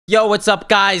Yo, what's up,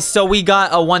 guys? So we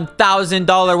got a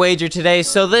 $1,000 wager today.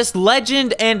 So this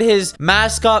legend and his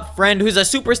mascot friend, who's a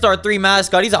Superstar 3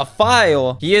 mascot, he's a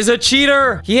file. He is a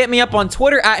cheater. He hit me up on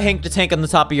Twitter at HankDaTank on the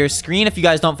top of your screen. If you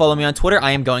guys don't follow me on Twitter,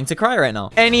 I am going to cry right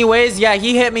now. Anyways, yeah,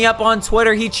 he hit me up on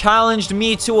Twitter. He challenged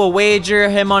me to a wager,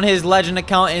 him on his legend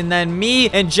account, and then me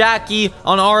and Jackie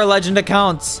on our legend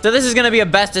accounts. So this is going to be a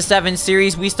best of 7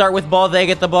 series. We start with ball, they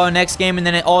get the ball next game, and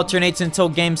then it alternates until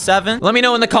game 7. Let me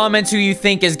know in the comments who you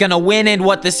think is gonna win and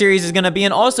what the series is gonna be.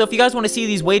 And also, if you guys want to see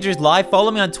these wagers live, follow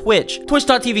me on Twitch,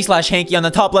 twitch.tv/Hanky on the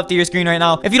top left of your screen right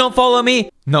now. If you don't follow me,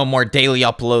 no more daily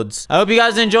uploads. I hope you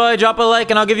guys enjoy. Drop a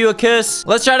like and I'll give you a kiss.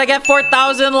 Let's try to get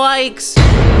 4,000 likes.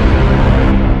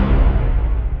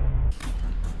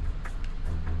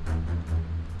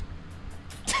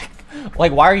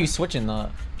 Like, why are you switching that?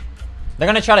 They're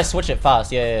gonna try to switch it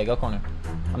fast. Yeah, go corner.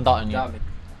 I'm dotting you.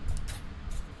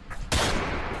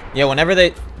 Yeah,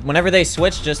 whenever they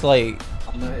switch, just like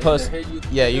post.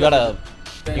 Yeah, you gotta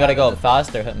go up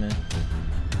fast or hit me.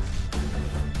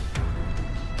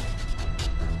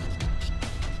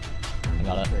 I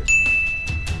got it.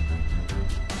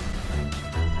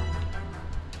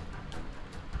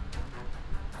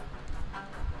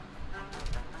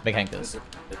 Big Hank this.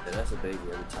 That's a baby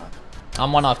every time.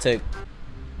 I'm one off tick.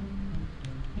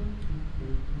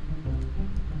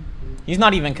 He's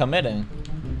not even committing.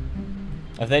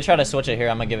 If they try to switch it here,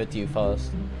 I'm gonna give it to you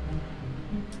first.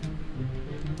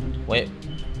 Wait.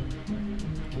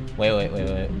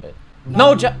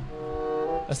 No,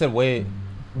 I said wait.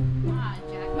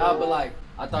 No, but like,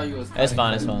 I thought you was. It's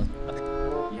fine, it's fine.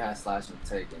 You had slash and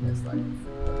take, and it's like.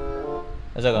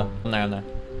 Let's go. I'm there.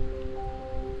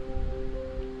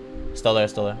 Still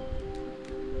there.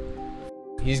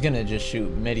 He's gonna just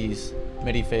shoot midi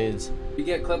fades. You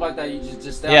get a clip like that, you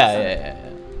just down. Yeah.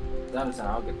 Down the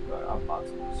I'll box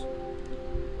it.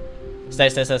 Stay.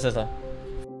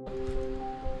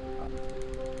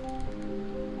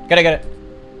 Get it.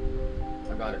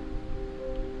 I got it.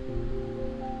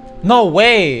 No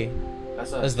way.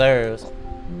 That's theirs.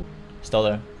 Still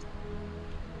there.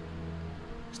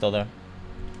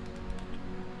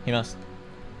 He missed.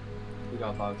 You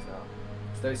got boxed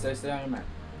out. Stay on your man.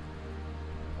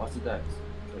 Watch the decks,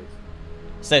 please.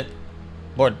 Stay.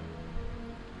 Board.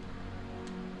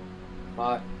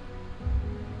 5.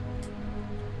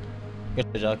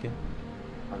 Good jockey.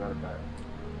 I got it back.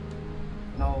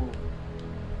 No.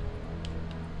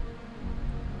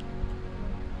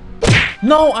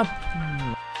 No,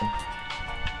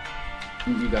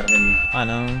 You gotta hit me. I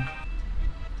know.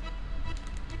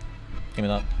 Give me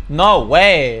that. No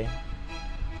way.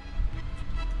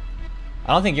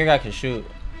 I don't think your guy can shoot.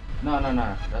 No.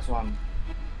 That's why I'm.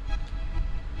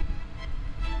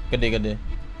 Good day.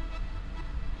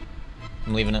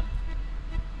 I'm leaving it.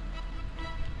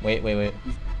 Wait.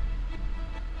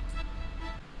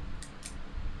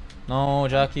 No,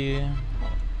 Jackie.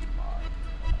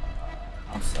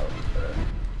 I'm so good.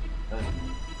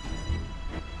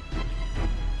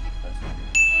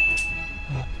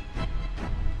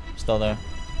 Still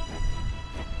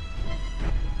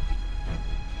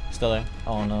there.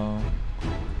 Oh no.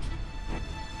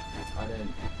 I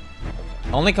didn't.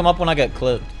 Only come up when I get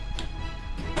clipped.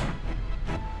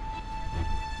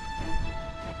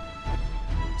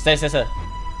 Stay. You can't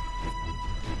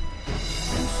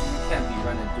be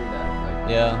running through that.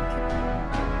 Like, Yeah.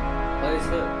 Play this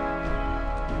hook.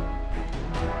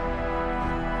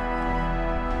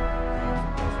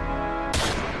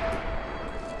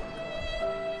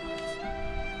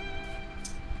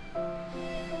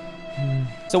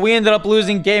 So we ended up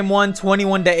losing game 1,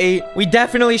 21-8. We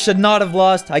definitely should not have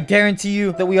lost. I guarantee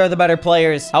you that we are the better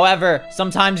players. However,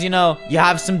 sometimes, you know, you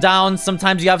have some downs,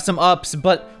 sometimes you have some ups,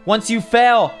 but once you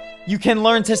fail, you can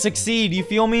learn to succeed, you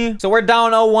feel me? So we're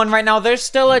down 0-1 right now. There's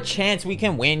still a chance we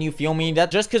can win, you feel me?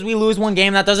 That just because we lose one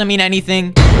game, that doesn't mean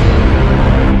anything.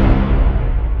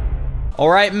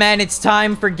 Alright, man, it's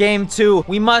time for game 2.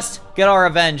 We must get our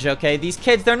revenge, okay? These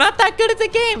kids, they're not that good at the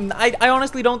game. I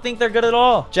honestly don't think they're good at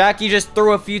all. Jackie just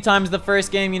threw a few times the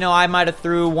first game. You know, I might have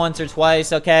threw once or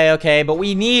twice. Okay. But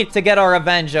we need to get our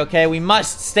revenge, okay? We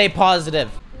must stay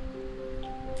positive.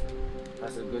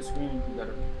 That's a good screen. You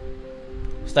gotta...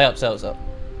 Stay up.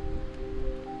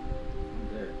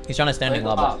 He's trying to standing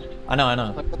lob. I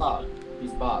know.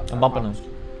 He's bobbed. I'm bumping him.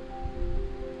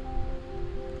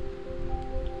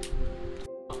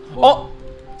 Oh!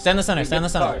 Stand in the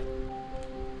center.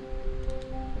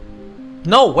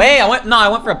 No way! I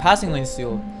went for a passing lane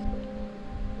steal.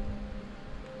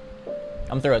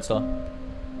 I'm through it still.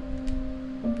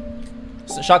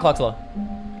 Shot clock's low.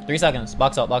 3 seconds.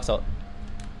 Box out.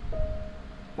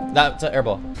 That's an air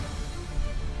ball.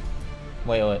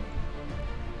 Wait. All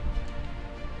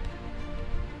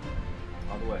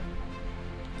the way.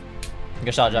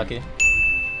 Good shot, Jackie.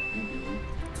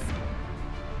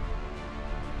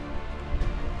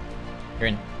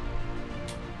 Green.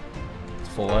 It's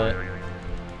full white.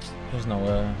 There's no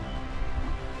way.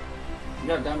 You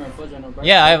got diamond refrigerator, no break?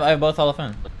 Yeah, I have both Hall of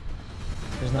Fame.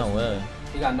 There's no way.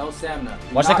 He got no stamina.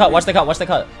 Watch the cut, watch the cut, watch the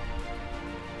cut.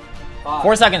 5.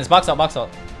 4 seconds, box out, box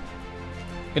out.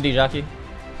 Good D, Jackie.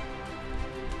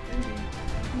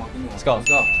 Come on, give me one. Let's go. Let's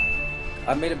go.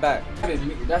 I made it back.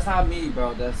 That's not me,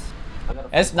 bro. That's.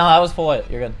 No, that was full white.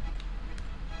 You're good.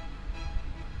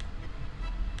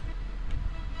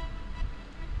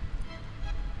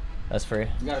 That's free.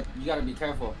 You gotta be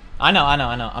careful. I know.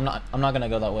 I'm not gonna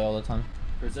go that way all the time.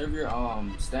 Preserve your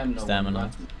stamina.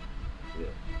 Stamina. Yeah.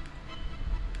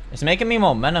 It's making me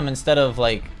momentum instead of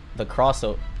like the cross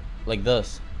out, like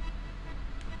this.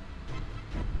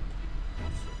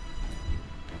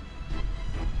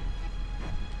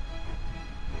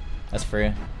 That's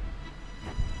free.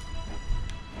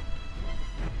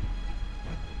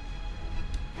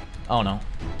 Oh no.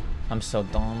 I'm so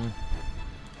dumb.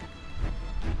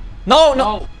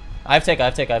 No! I have take. You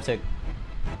gotta be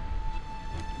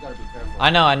careful.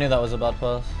 I knew that was a bad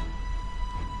pass.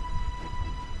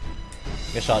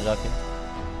 Good shot, Jackie.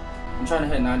 I'm trying to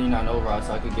hit 99 overall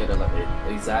so I could get a like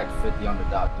exact 50 on the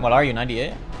dot. What are you,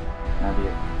 98?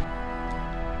 98.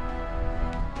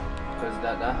 Because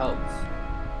that helps.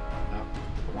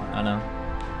 You know? I know.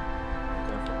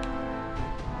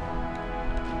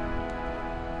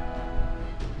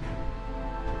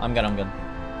 Careful. I'm good.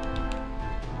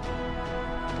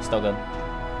 Still good.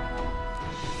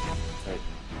 Hey.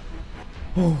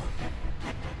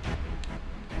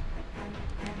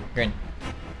 Green.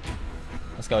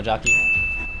 Let's go, Jockey.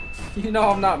 You know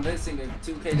I'm not missing a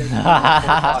 2K.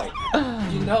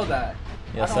 You know that.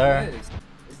 Yes, I sir. don't miss.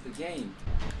 It's the game.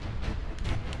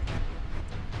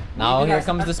 Now here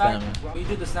comes the spam. When you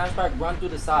do the snatch back, run through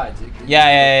the sides.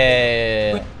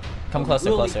 Yeah. Come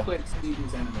closer, really closer. Quick speed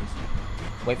boost animation.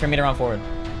 Wait for me to run forward.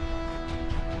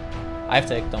 I have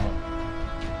take, don't worry.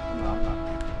 No, I'm not.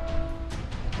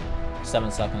 7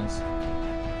 seconds.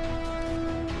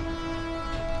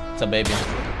 It's a baby.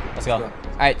 Let's go.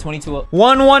 Alright, 22.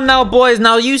 1-1 now, boys.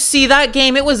 Now, you see that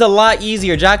game, it was a lot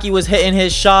easier. Jackie was hitting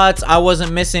his shots. I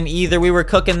wasn't missing either. We were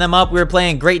cooking them up. We were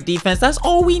playing great defense. That's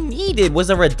all we needed was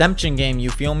a redemption game, you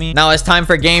feel me? Now, it's time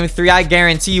for game 3. I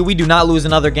guarantee you we do not lose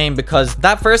another game because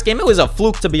that first game, it was a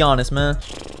fluke, to be honest, man.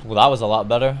 Well, that was a lot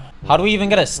better. How do we even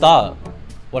get a stop?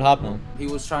 What happened? He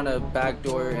was trying to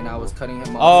backdoor and I was cutting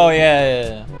him off. Oh,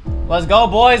 yeah. Let's go,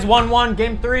 boys. 1-1,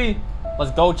 game 3.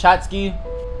 Let's go, Chatsky.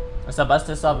 It's the best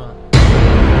of 7.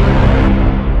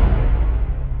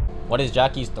 What is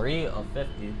Jackie's 3 of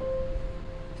 50?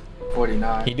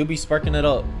 49. He do be sparking it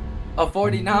up. A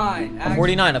 49. A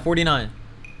 49, a 49.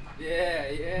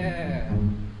 Yeah.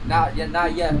 Not yet,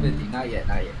 50. Not yet.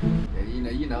 Yeah,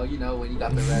 you know when you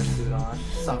got the red suit on.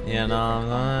 Something different. I'm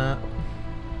not.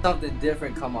 Something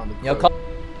different come on the court. Yo, call.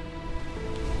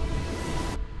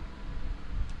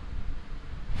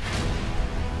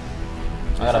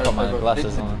 I gotta put my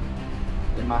glasses on.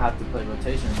 They might have to play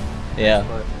rotation. Yeah.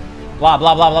 But Blah.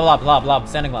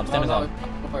 Standing glob. it's not gonna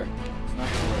work.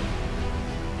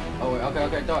 Oh wait,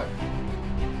 okay, throw it.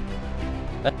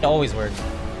 That always works.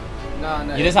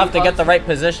 No. You just have to get the right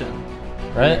position,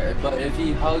 right? Yeah, but if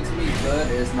he hugs me good,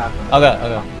 it's not gonna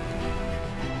Okay.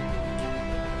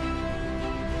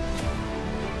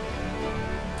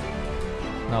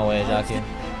 No way, Jackie.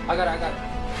 I got it.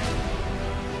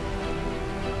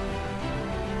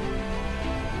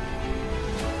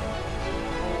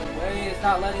 Oh, wait, it's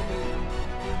not letting me.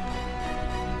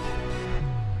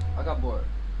 I got bored.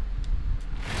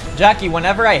 Jackie,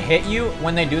 whenever I hit you,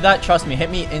 when they do that, trust me, hit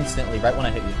me instantly, right when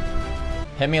I hit you.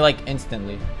 Hit me like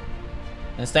instantly.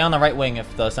 And stay on the right wing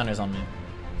if the center's on me.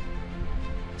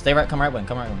 Come right wing.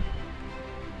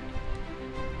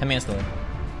 Hit me instantly.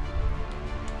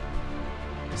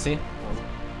 See?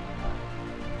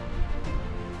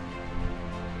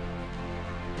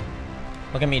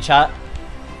 Look at me, chat.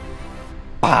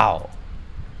 Wow.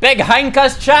 Big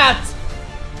Hankus chat!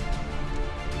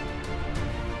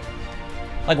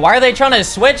 Like, why are they trying to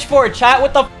switch for chat?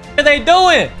 What the f are they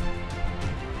doing?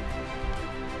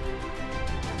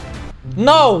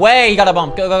 No way! You got a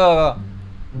bump. Go.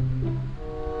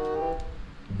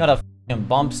 Got a f***ing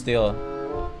bump steal.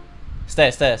 Stay.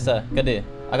 Good D.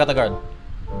 I got the guard.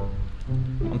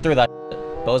 I'm through that shit.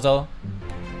 Bozo.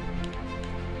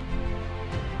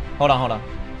 Hold on.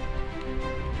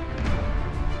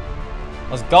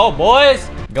 Let's go, boys!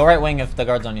 Go right wing if the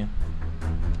guard's on you.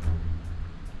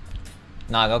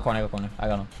 Nah, go corner, go corner. I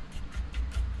got him.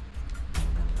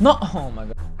 No. Oh my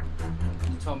god.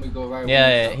 You told me go right.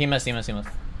 Yeah, he missed.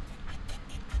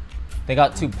 They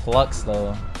got 2 plucks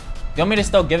though. Do you want me to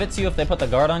still give it to you if they put the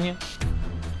guard on you?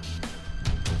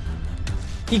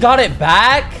 He got it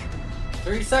back.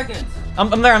 3 seconds. I'm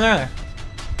there.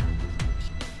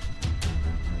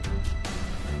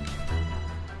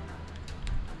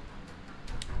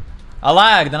 I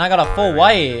lagged, and I got a full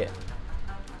white.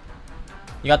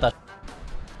 You got that.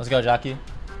 Let's go, Jackie.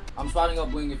 I'm spotting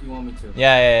up wing if you want me to.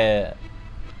 Yeah.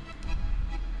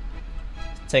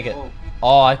 Take it.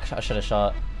 Oh, I should have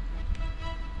shot.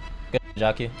 Good,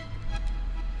 Jackie.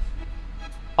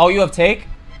 Oh, you have take?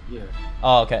 Yeah.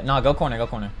 Oh, okay. No, go corner,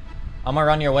 I'm gonna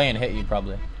run your way and hit you,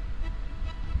 probably.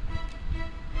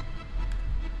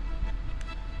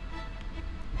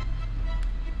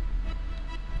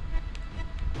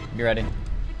 Be ready.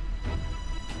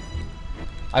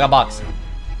 I got box.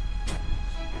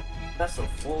 That's a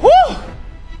full. Woo!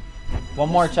 One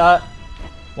more, chat.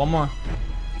 One more.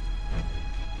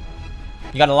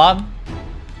 You got a lob?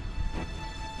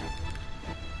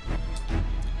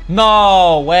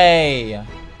 No way.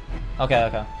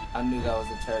 Okay. I knew that was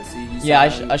a turret. See, you Yeah, I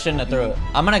shouldn't have threw it.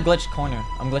 I'm gonna glitch corner.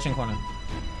 I'm glitching corner.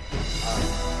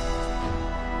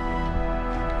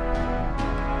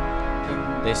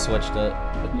 They switched it.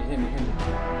 Hit me.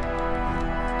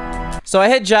 So I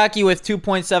hit Jackie with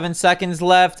 2.7 seconds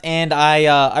left, and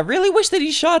I really wish that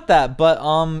he shot that, but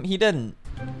he didn't.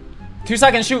 2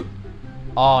 seconds, shoot.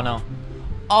 Oh no.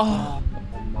 Oh.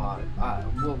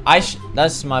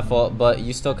 That's my fault, but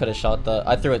you still could have shot that.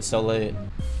 I threw it so late.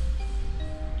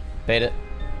 Bait it.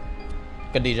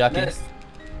 Good D, Jackie. Missed.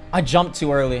 I jumped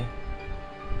too early.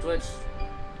 Switch.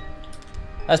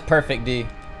 That's perfect, D.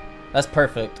 That's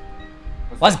perfect.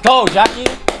 Let's go, Jackie.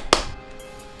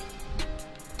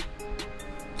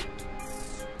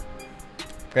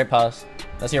 Great pass.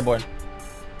 That's your board.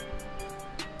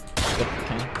 Good.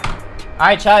 Okay.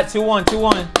 Alright, chat.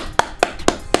 2-1.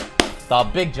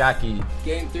 Stop, big Jackie.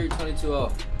 Game 3,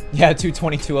 22-0. Yeah, 2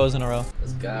 22-0s in a row.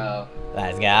 Let's go.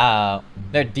 Let's go.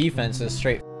 Their defense is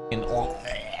straight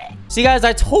See guys,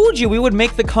 I told you we would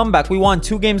make the comeback. We won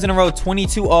 2 games in a row,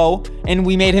 22-0, and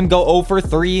we made him go 0 for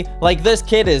 3. Like, this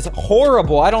kid is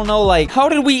horrible. I don't know, like, how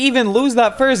did we even lose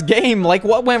that first game? Like,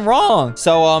 what went wrong?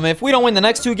 So, if we don't win the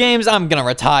next 2 games, I'm gonna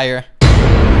retire.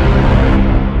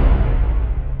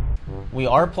 We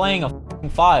are playing a f***ing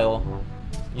file.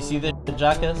 You see this,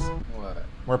 jackass? What?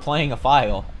 We're playing a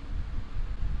file.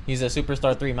 He's a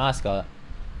Superstar 3 mascot.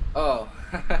 Oh.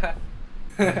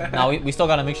 Now, we still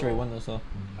gotta make sure we win this, though.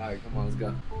 Alright, come on, let's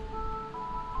go.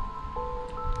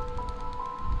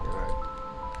 You're right.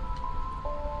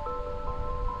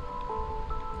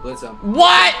 Blitz him.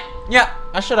 What? Yeah,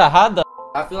 I should have had the.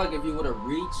 I feel like if you would have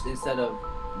reached instead of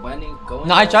going.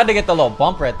 No, I tried to get the little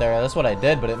bump right there. That's what I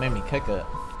did, but it made me kick it.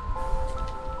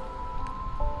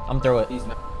 I'm through it.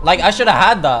 Like, I should have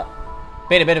had that.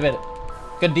 Bait it.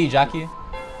 Good D, Jackie.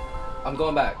 I'm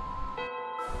going back.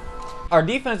 Our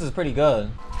defense is pretty good.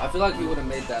 I feel like you would have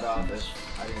made that off if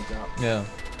I didn't jump. Yeah.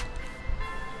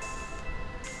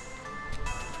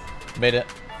 Bait it.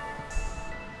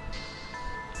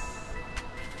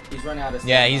 He's running out of steam.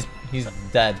 Yeah, he's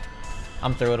dead.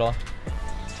 I'm through it all.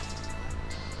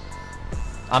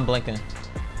 I'm blinking.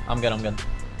 I'm good.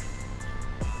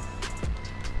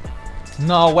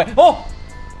 No way. Oh!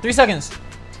 3 seconds.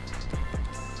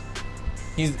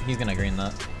 He's gonna green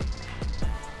that.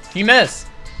 He missed.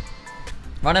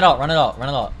 Run it out.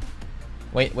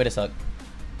 Wait a sec.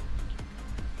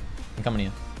 I'm coming to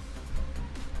you.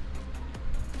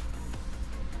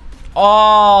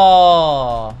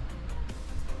 Oh!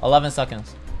 11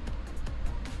 seconds.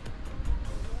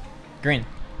 Green.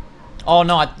 Oh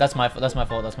no, that's my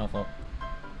fault.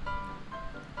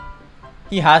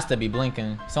 He has to be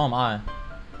blinking. So am I.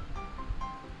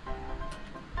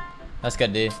 That's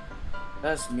good, D.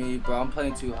 That's me, bro. I'm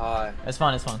playing too high. It's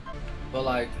fine. But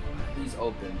like, he's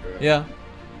open, bro. Yeah.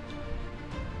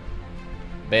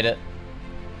 Bait it.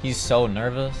 He's so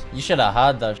nervous. You should have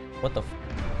had that. What the f?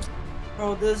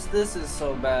 Bro, this is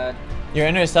so bad. Your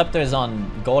interceptor is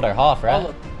on gold or half, right?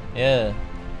 Oh, Yeah.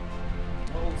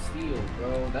 no steal,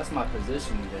 bro. That's my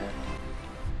positioning there.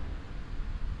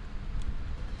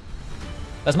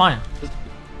 That's mine.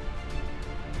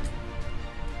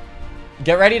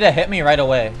 Get ready to hit me right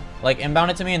away. Like,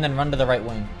 inbound it to me and then run to the right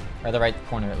wing. Or the right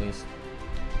corner, at least.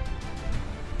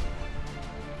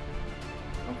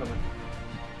 I'm coming.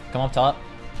 Come up top.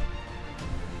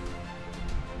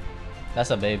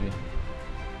 That's a baby.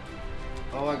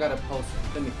 Oh, I got a post.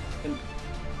 Hit me.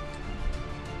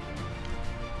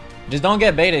 Just don't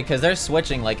get baited, because they're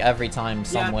switching, like, every time,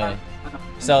 some way. I know.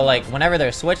 So like whenever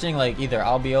they're switching, like either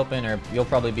I'll be open or you'll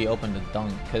probably be open to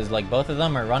dunk, because like both of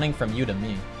them are running from you to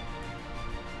me.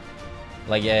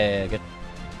 Like yeah, good.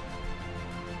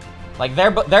 Like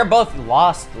they're both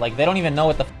lost. Like they don't even know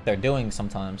what the f they're doing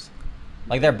sometimes.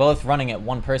 Like they're both running at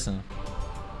one person.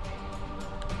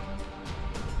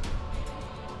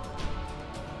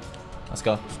 Let's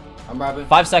go. I'm robbing.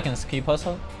 5 seconds. Can you post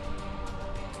up?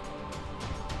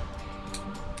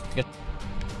 Good.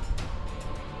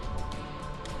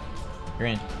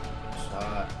 Green.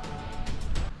 Shot.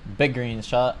 Big green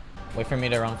shot. Wait for me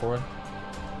to run forward.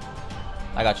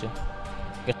 I got you.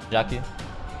 Good, Jackie.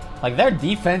 Like their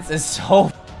defense is so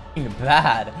f***ing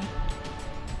bad.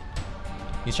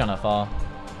 He's trying to fall.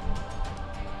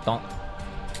 Don't.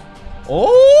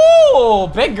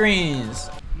 Oh, big greens.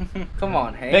 Come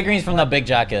on, Hank. Big greens from the big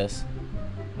jackass.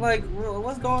 Like,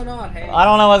 what's going on, Hank? I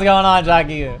don't know what's going on,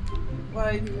 Jackie.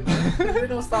 Like, they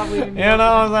don't stop leaving me You open.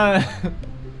 know what I'm saying?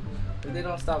 They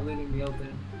don't stop leaving me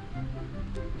open.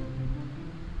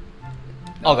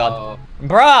 Oh god.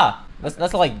 Bruh!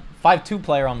 That's like 5-2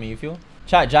 player on me, you feel?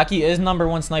 Chat, Jackie is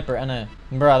 #1 sniper, NA.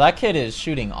 Bruh, that kid is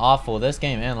shooting awful this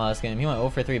game and last game. He went 0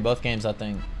 for 3 both games, I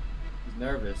think. He's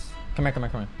nervous. Come here, come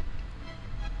here, come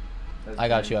here. I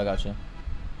got you, I got you.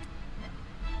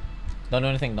 Don't do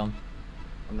anything dumb.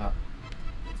 I'm not.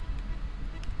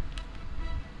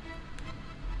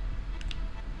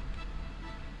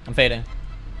 I'm fading.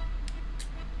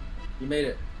 You made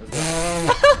it. Let's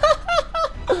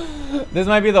go. This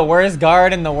might be the worst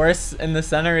guard, and the worst in the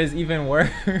center is even worse.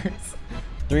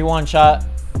 3-1 shot.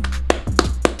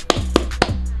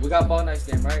 We got ball next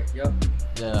game, right? Yep.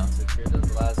 Yeah. Secured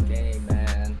the last game,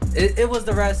 man. It was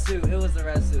the red suit. It was the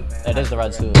red suit, man. It is the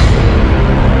red suit.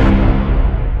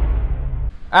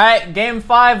 Alright, game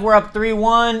 5, we're up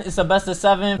 3-1. It's a best of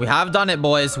 7. We have done it,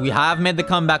 boys. We have made the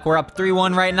comeback. We're up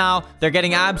 3-1 right now. They're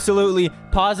getting absolutely,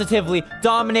 positively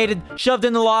dominated, shoved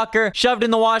in the locker, shoved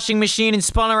in the washing machine, and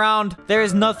spun around. There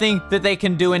is nothing that they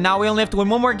can do, and now we only have to win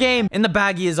one more game, and the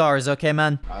baggie is ours, okay,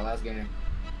 man? Alright, last game.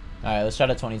 Alright, let's try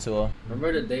to 22-0.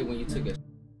 Remember the day when you took it?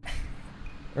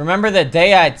 Remember the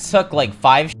day I took like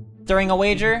 5 during a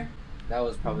wager? That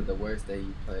was probably the worst day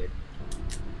you played.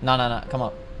 No, no, no. Come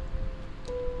up.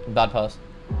 Bad pass.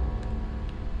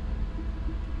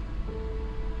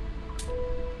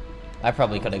 I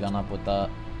probably could have gone up with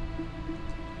that.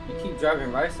 You keep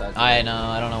driving right side. I know.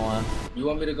 I don't know why. You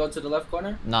want me to go to the left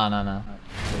corner? No, no, no.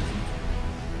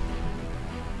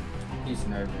 He's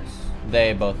nervous.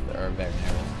 They both are very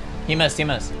nervous. He missed. He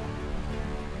missed.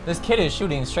 This kid is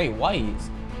shooting straight whites.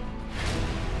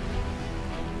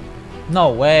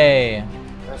 No way.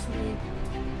 That's me.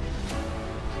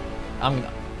 I'm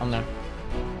there.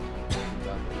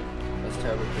 That's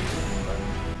terrible.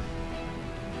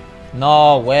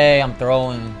 No way. I'm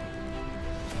throwing.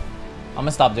 I'm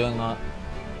gonna stop doing that.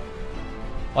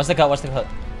 Watch the cut. Watch the cut.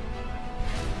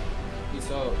 He's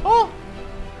so. Oh.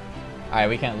 Alright,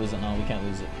 we can't lose it. No, we can't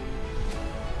lose it.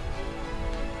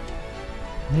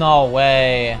 No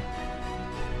way.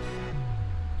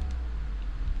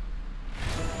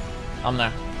 I'm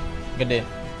there. Good day.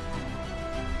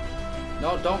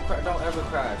 No, don't ever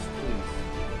crash, please.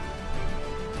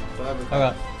 Don't ever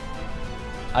crash. Okay.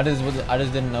 I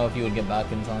just didn't know if you would get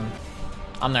back in time.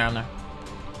 I'm there. I'm there.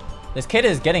 This kid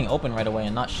is getting open right away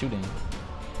and not shooting.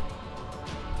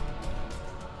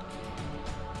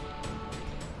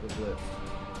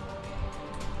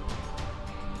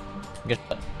 Good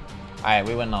shot. Alright,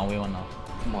 we win now. We win now.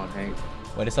 Come on, Hank.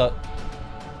 Wait, it's up.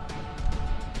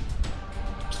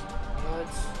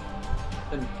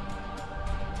 What?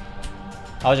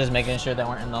 I was just making sure they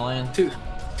weren't in the lane.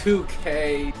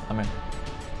 2K. I'm in.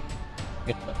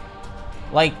 Good shot.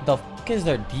 Like, the f is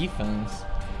their defense?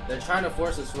 They're trying to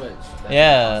force a switch. That's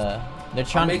Yeah. They're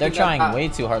trying. They're trying pop. way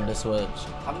too hard to switch.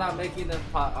 I'm not making them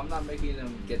pop. I'm not making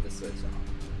them get the switch on.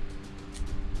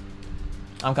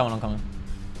 I'm coming. I'm coming.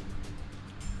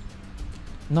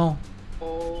 No.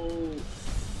 Oh.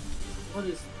 What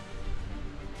is?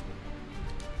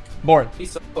 Board.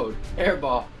 He's so cold.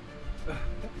 Airball.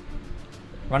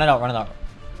 Run it out. Run it out.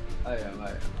 I am.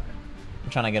 I'm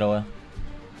trying to get away.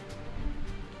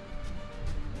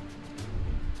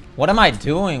 What am I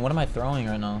doing? What am I throwing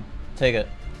right now? Take it.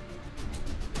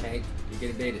 Hank, you're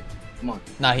getting baited. Come on.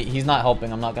 Nah, he's not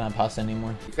helping. I'm not gonna pass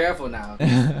anymore. Be careful now.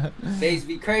 Days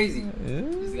be crazy.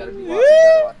 You just gotta be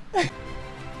watching.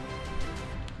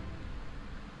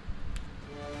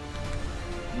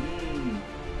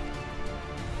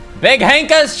 Big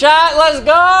Hanka's chat. Let's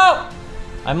go.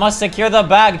 I must secure the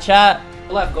bag, chat.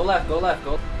 Go left. Go left. Go left.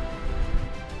 Go.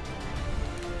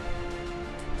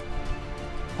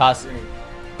 Pass.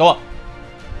 Go up.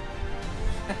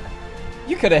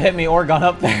 You could have hit me or gone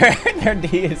up there. Their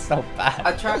D is so bad.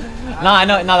 I tried. No, I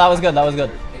know. No, that was good. That was good.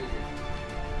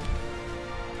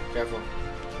 Careful.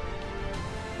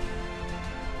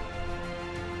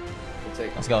 We'll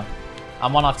take. Let's go.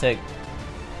 I'm one off take.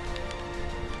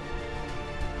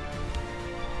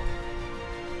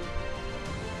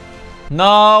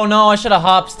 No, no, I should have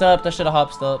hop stepped. I should have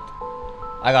hop stepped.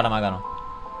 I got him. I got him.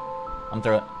 I'm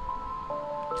through it.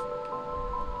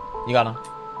 You got him.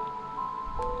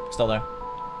 Still there.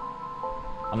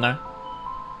 I'm there.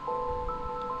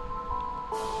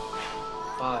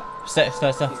 5. Stay. He's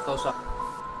close up.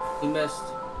 He missed.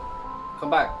 Come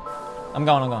back. I'm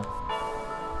going. I'm going.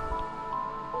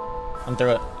 I'm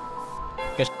through it.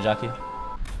 Good shit, Jackie.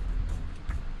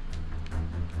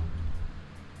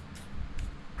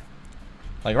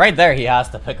 Like right there, he has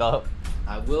to pick up.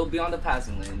 I will be on the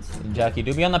passing lanes. Jackie,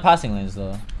 do be on the passing lanes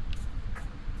though.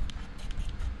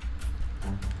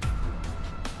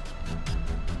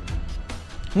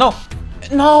 No,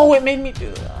 no, it made me do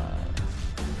that.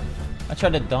 I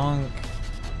tried to dunk.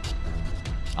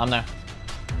 I'm there.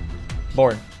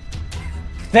 Bored.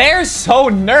 They're so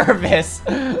nervous.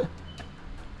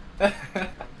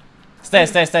 Stay.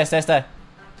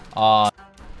 Oh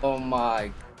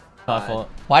my God.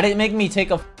 Why did it make me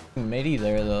take a midi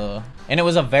there though? And it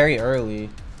was a very early.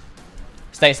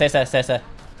 Stay. Get the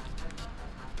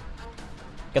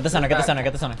center. Get the center.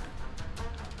 Let's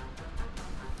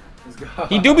go.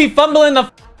 He do be fumbling the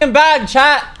bag,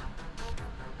 chat.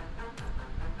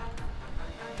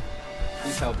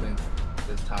 He's helping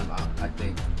this time out, I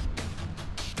think.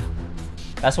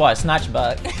 That's why I snatched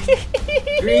back.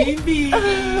 Green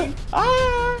bean.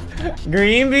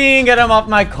 Green bean, get him off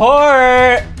my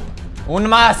court. Un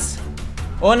más,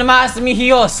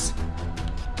 mijos.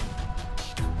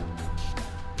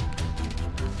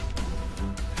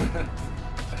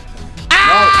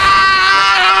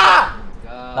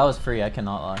 That was free, I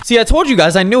cannot lie. See, I told you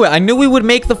guys, I knew it. I knew we would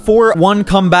make the 4-1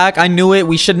 comeback. I knew it.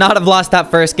 We should not have lost that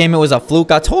first game. It was a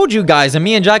fluke. I told you guys, and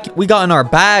me and Jackie, we got in our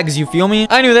bags, you feel me?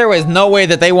 I knew there was no way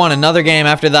that they won another game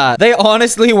after that. They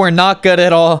honestly were not good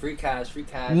at all. Free cash.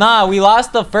 Nah, we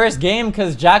lost the first game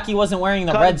because Jackie wasn't wearing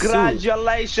the red suit.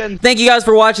 Congratulations. Thank you guys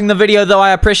for watching the video, though.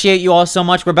 I appreciate you all so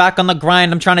much. We're back on the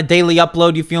grind. I'm trying to daily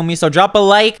upload, you feel me? So drop a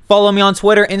like. Follow me on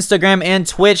Twitter, Instagram, and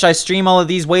Twitch. I stream all of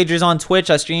these wagers on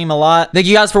Twitch. I stream a lot. Thank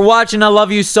you guys for watching. I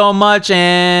love you so much,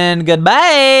 and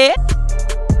goodbye.